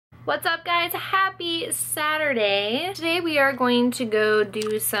What's up, guys? Happy Saturday. Today we are going to go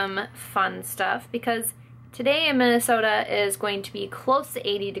do some fun stuff because today in Minnesota is going to be close to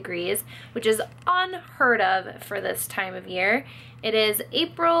 80 degrees, which is unheard of for this time of year. It is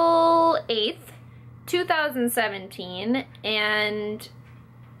April 8th, 2017, and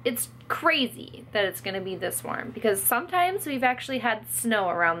it's crazy that it's going to be this warm because sometimes we've actually had snow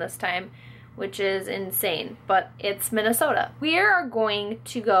around this time, which is insane, but it's Minnesota. We are going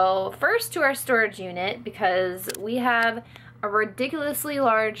to go first to our storage unit because we have a ridiculously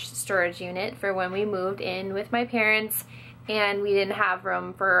large storage unit for when we moved in with my parents, and we didn't have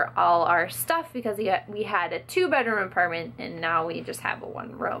room for all our stuff because we had a 2-bedroom apartment and now we just have a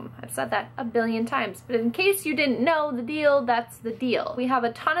 1 room. I've said that a billion times, but in case you didn't know the deal, that's the deal. We have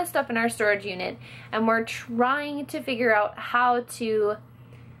a ton of stuff in our storage unit and we're trying to figure out how to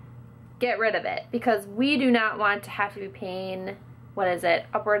get rid of it because we do not want to have to be paying, what is it,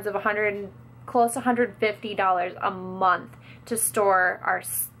 upwards of close to $150 a month to store our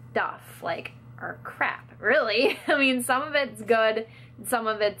stuff, like our crap, really. I mean, some of it's good, some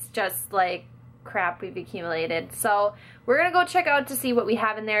of it's just like crap we've accumulated. So we're gonna go check out to see what we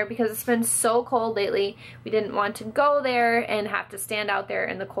have in there because it's been so cold lately. We didn't want to go there and have to stand out there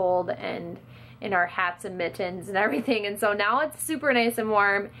in the cold and in our hats and mittens and everything, and so now it's super nice and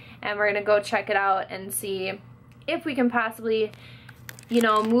warm, and we're gonna go check it out and see if we can possibly, you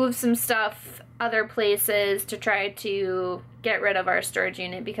know, move some stuff other places to try to get rid of our storage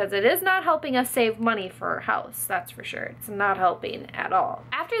unit because it is not helping us save money for our house, that's for sure. It's not helping at all.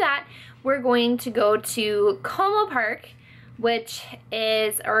 After that, we're going to go to Como Park, which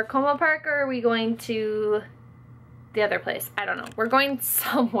is, or Como Park, or are we going to the other place? I don't know. We're going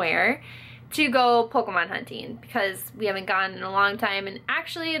somewhere to go Pokemon hunting because we haven't gone in a long time, and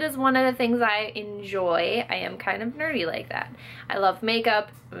actually it is one of the things I enjoy. I am kind of nerdy like that. I love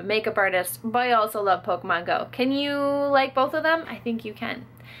makeup, I'm a makeup artist, but I also love Pokemon Go. Can you like both of them? I think you can.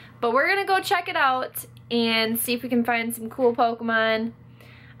 But we're gonna go check it out and see if we can find some cool Pokemon.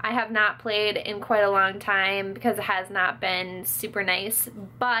 I have not played in quite a long time because it has not been super nice,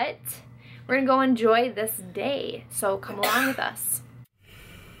 but we're gonna go enjoy this day. So come along with us.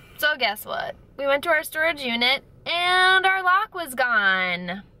 So guess what? We went to our storage unit and our lock was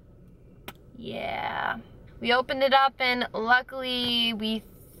gone. Yeah. We opened it up and luckily we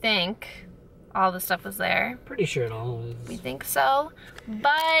think all the stuff was there. Pretty sure it all is. We think so,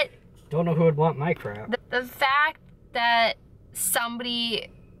 but don't know who would want my crap. The fact that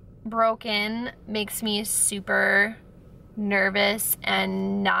somebody broke in makes me super nervous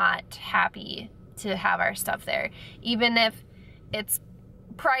and not happy to have our stuff there. Even if it's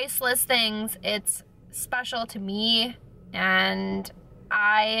priceless things, it's special to me, and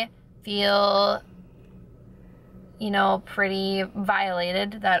I feel, you know, pretty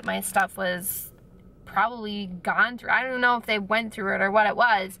violated that my stuff was probably gone through. I don't know if they went through it or what it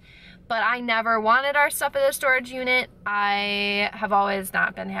was, but I never wanted our stuff in the storage unit. I have always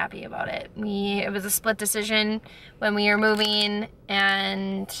not been happy about it. It was a split decision when we were moving,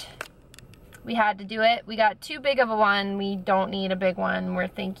 and we had to do it. We got too big of a one. We don't need a big one. We're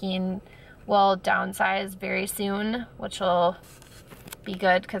thinking we'll downsize very soon, which will be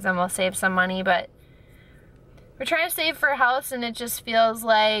good because then we'll save some money, but we're trying to save for a house and it just feels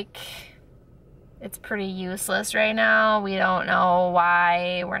like it's pretty useless right now. We don't know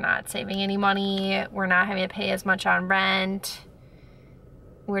why we're not saving any money. We're not having to pay as much on rent.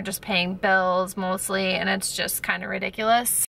 We're just paying bills mostly, and it's just kind of ridiculous.